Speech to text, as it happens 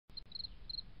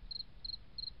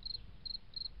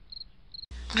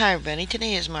Hi everybody,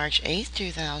 today is March 8th,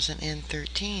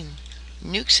 2013.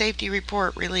 Nuke Safety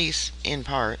Report release, in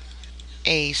part.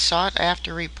 A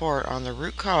sought-after report on the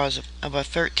root cause of a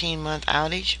 13-month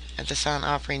outage at the San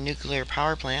Onofre nuclear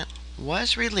power plant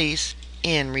was released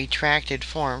in retracted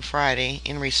form Friday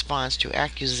in response to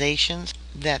accusations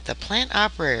that the plant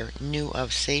operator knew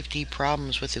of safety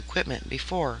problems with equipment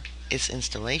before its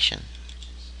installation.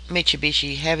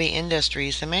 Mitsubishi Heavy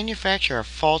Industries, the manufacturer of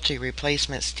faulty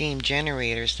replacement steam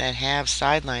generators that have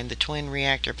sidelined the twin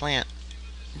reactor plant,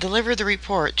 delivered the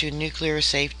report to nuclear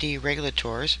safety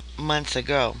regulators months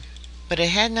ago, but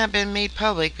it had not been made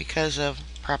public because of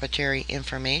proprietary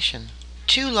information.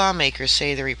 Two lawmakers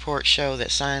say the report show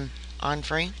that San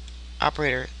Onofre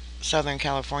operator Southern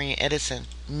California Edison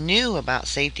knew about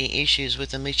safety issues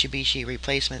with the Mitsubishi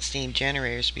replacement steam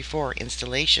generators before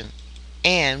installation,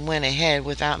 and went ahead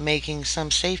without making some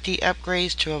safety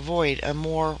upgrades to avoid a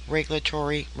more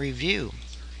regulatory review.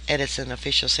 Edison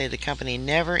officials say the company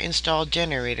never installed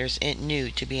generators it knew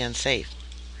to be unsafe.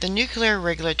 The Nuclear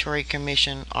Regulatory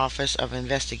Commission Office of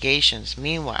Investigations,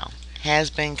 meanwhile, has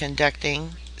been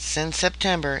conducting since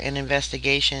September an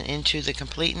investigation into the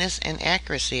completeness and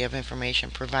accuracy of information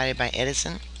provided by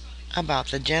Edison about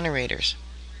the generators.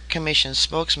 Commission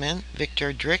spokesman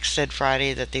Victor Drix said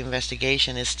Friday that the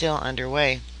investigation is still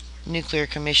underway. Nuclear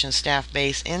Commission staff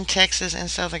based in Texas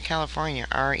and Southern California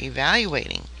are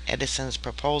evaluating Edison's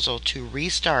proposal to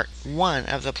restart one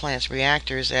of the plant's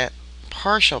reactors at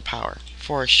partial power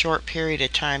for a short period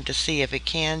of time to see if it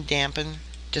can dampen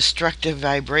destructive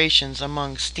vibrations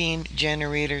among steam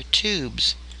generator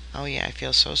tubes. Oh yeah, I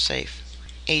feel so safe.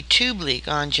 A tube leak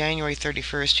on January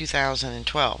 31,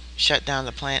 2012 shut down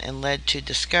the plant and led to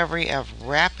discovery of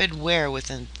rapid wear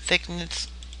within thickness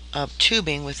of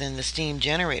tubing within the steam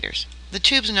generators. The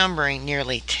tubes, numbering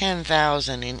nearly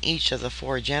 10,000 in each of the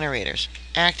four generators,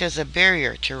 act as a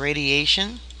barrier to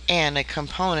radiation and a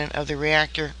component of the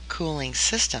reactor cooling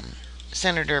system.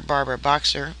 Senator Barbara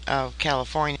Boxer of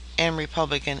California and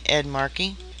Republican Ed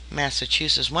Markey,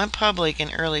 Massachusetts, went public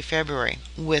in early February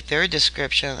with their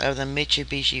description of the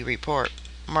Mitsubishi report.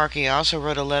 Markey also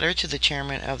wrote a letter to the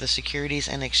chairman of the Securities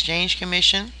and Exchange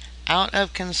Commission out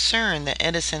of concern that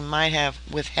Edison might have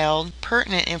withheld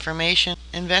pertinent information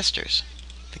to investors.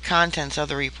 The contents of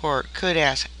the report could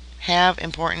have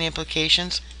important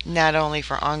implications not only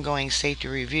for ongoing safety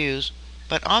reviews,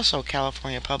 but also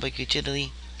California Public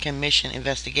Utility Commission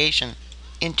investigation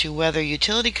into whether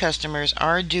utility customers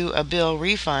are due a bill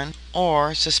refund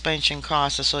or suspension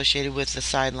costs associated with the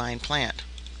sideline plant.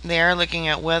 They are looking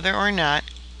at whether or not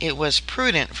it was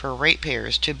prudent for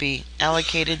ratepayers to be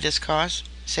allocated this cost,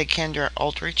 said Kendra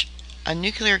Ulrich, a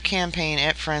nuclear campaign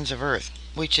at Friends of Earth,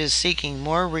 which is seeking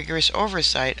more rigorous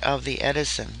oversight of the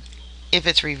Edison. If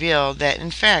it's revealed that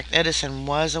in fact Edison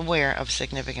was aware of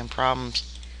significant problems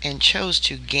and chose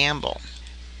to gamble,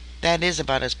 that is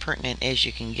about as pertinent as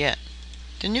you can get.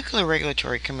 The Nuclear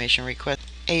Regulatory Commission requested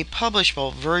a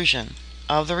publishable version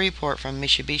of the report from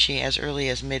Mitsubishi as early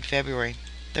as mid-February.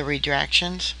 The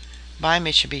retractions by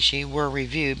Mitsubishi were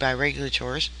reviewed by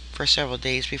regulators for several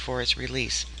days before its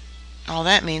release. All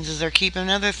that means is they're keeping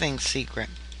other things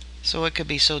secret. So it could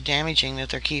be so damaging that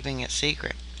they're keeping it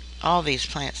secret. All these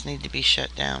plants need to be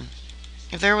shut down.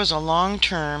 If there was a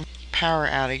long-term power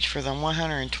outage for the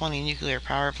 120 nuclear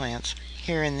power plants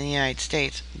here in the United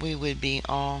States, we would be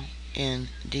all in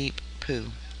deep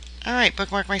poo. Alright,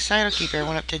 bookmark my site. I'll keep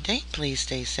everyone up to date. Please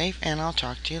stay safe, and I'll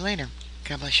talk to you later.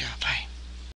 God bless you. Bye.